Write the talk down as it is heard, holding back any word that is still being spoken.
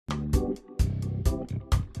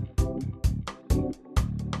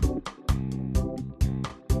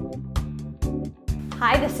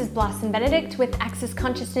Hi, this is Blossom Benedict with Access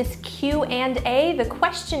Consciousness Q&A. The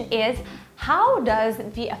question is, how does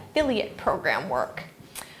the affiliate program work?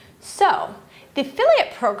 So, the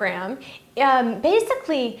affiliate program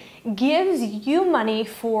basically gives you money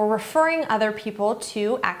for referring other people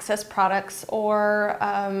to Access products or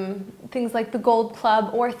things like the Gold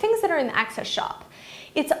Club or things that are in the Access shop.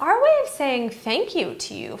 It's our way of saying thank you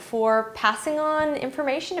to you for passing on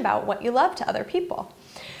information about what you love to other people.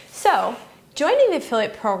 So, joining the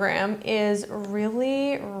affiliate program is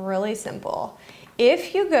really, really simple.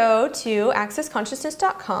 If you go to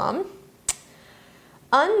accessconsciousness.com,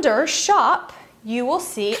 under shop, you will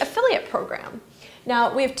see affiliate program.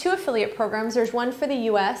 Now, we have two affiliate programs. There's one for the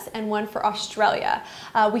US and one for Australia.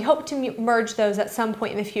 We hope to merge those at some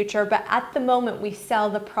point in the future, but at the moment we sell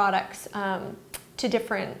the products to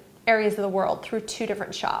different areas of the world through two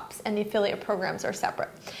different shops, and the affiliate programs are separate.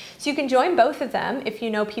 So you can join both of them if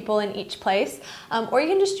you know people in each place, or you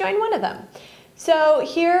can just join one of them. So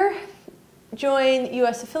here, join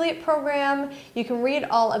US affiliate program. You can read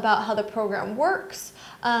all about how the program works.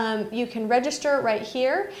 You can register right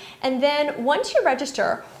here, and then once you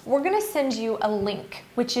register, we're going to send you a link,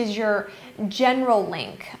 which is your general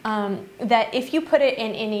link, that if you put it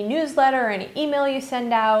in any newsletter or any email you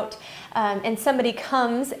send out, and somebody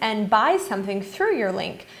comes and buys something through your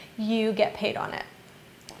link, you get paid on it.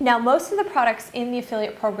 Now, most of the products in the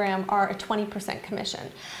affiliate program are a 20%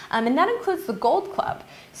 commission, and that includes the Gold Club.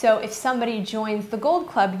 So if somebody joins the Gold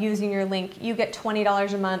Club using your link, you get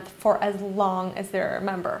 $20 a month for as long as they're a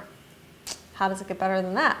member. How does it get better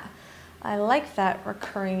than that? I like that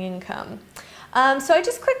recurring income. So I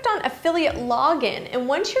just clicked on affiliate login, and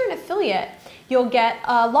once you're an affiliate, you'll get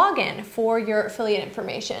a login for your affiliate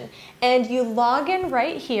information. And you log in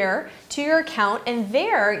right here to your account, and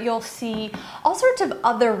there you'll see all sorts of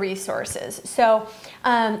other resources. So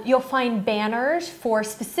you'll find banners for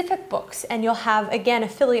specific books, and you'll have, again,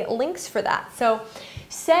 affiliate links for that. So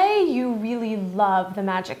say you really love the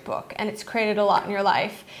magic book and it's created a lot in your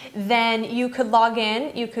life, then you could log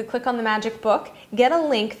in, you could click on the magic book, get a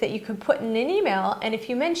link that you could put in an email, and if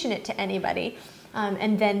you mention it to anybody,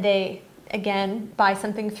 and then they, again, buy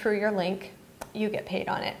something through your link, you get paid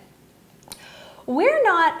on it. We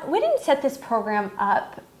didn't set this program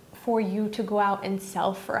up for you to go out and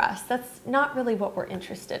sell for us. That's not really what we're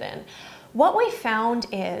interested in. What we found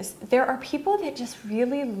is there are people that just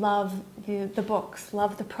really love the books,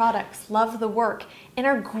 love the products, love the work, and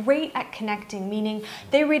are great at connecting, meaning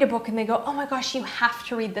they read a book and they go, oh my gosh, you have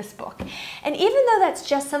to read this book. And even though that's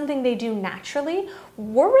just something they do naturally,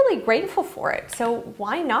 we're really grateful for it. So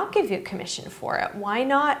why not give you a commission for it? Why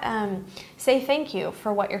not say thank you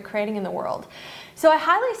for what you're creating in the world? So I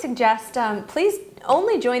highly suggest, please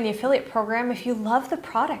only join the affiliate program if you love the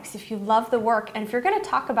products, if you love the work, and if you're going to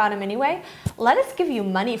talk about them anyway, let us give you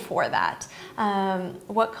money for that.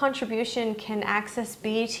 What contribution can Access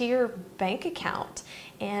be to your bank account?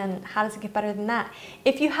 And how does it get better than that?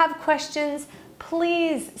 If you have questions,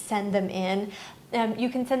 please send them in. You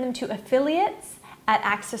can send them to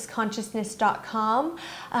affiliates@accessconsciousness.com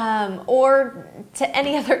or to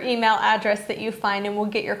any other email address that you find, and we'll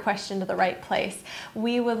get your question to the right place.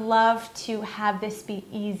 We would love to have this be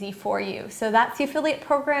easy for you. So that's the affiliate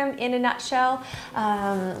program in a nutshell.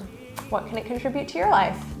 What can it contribute to your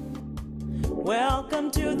life?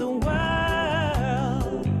 Welcome to the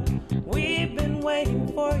world. We've been waiting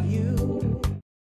for you.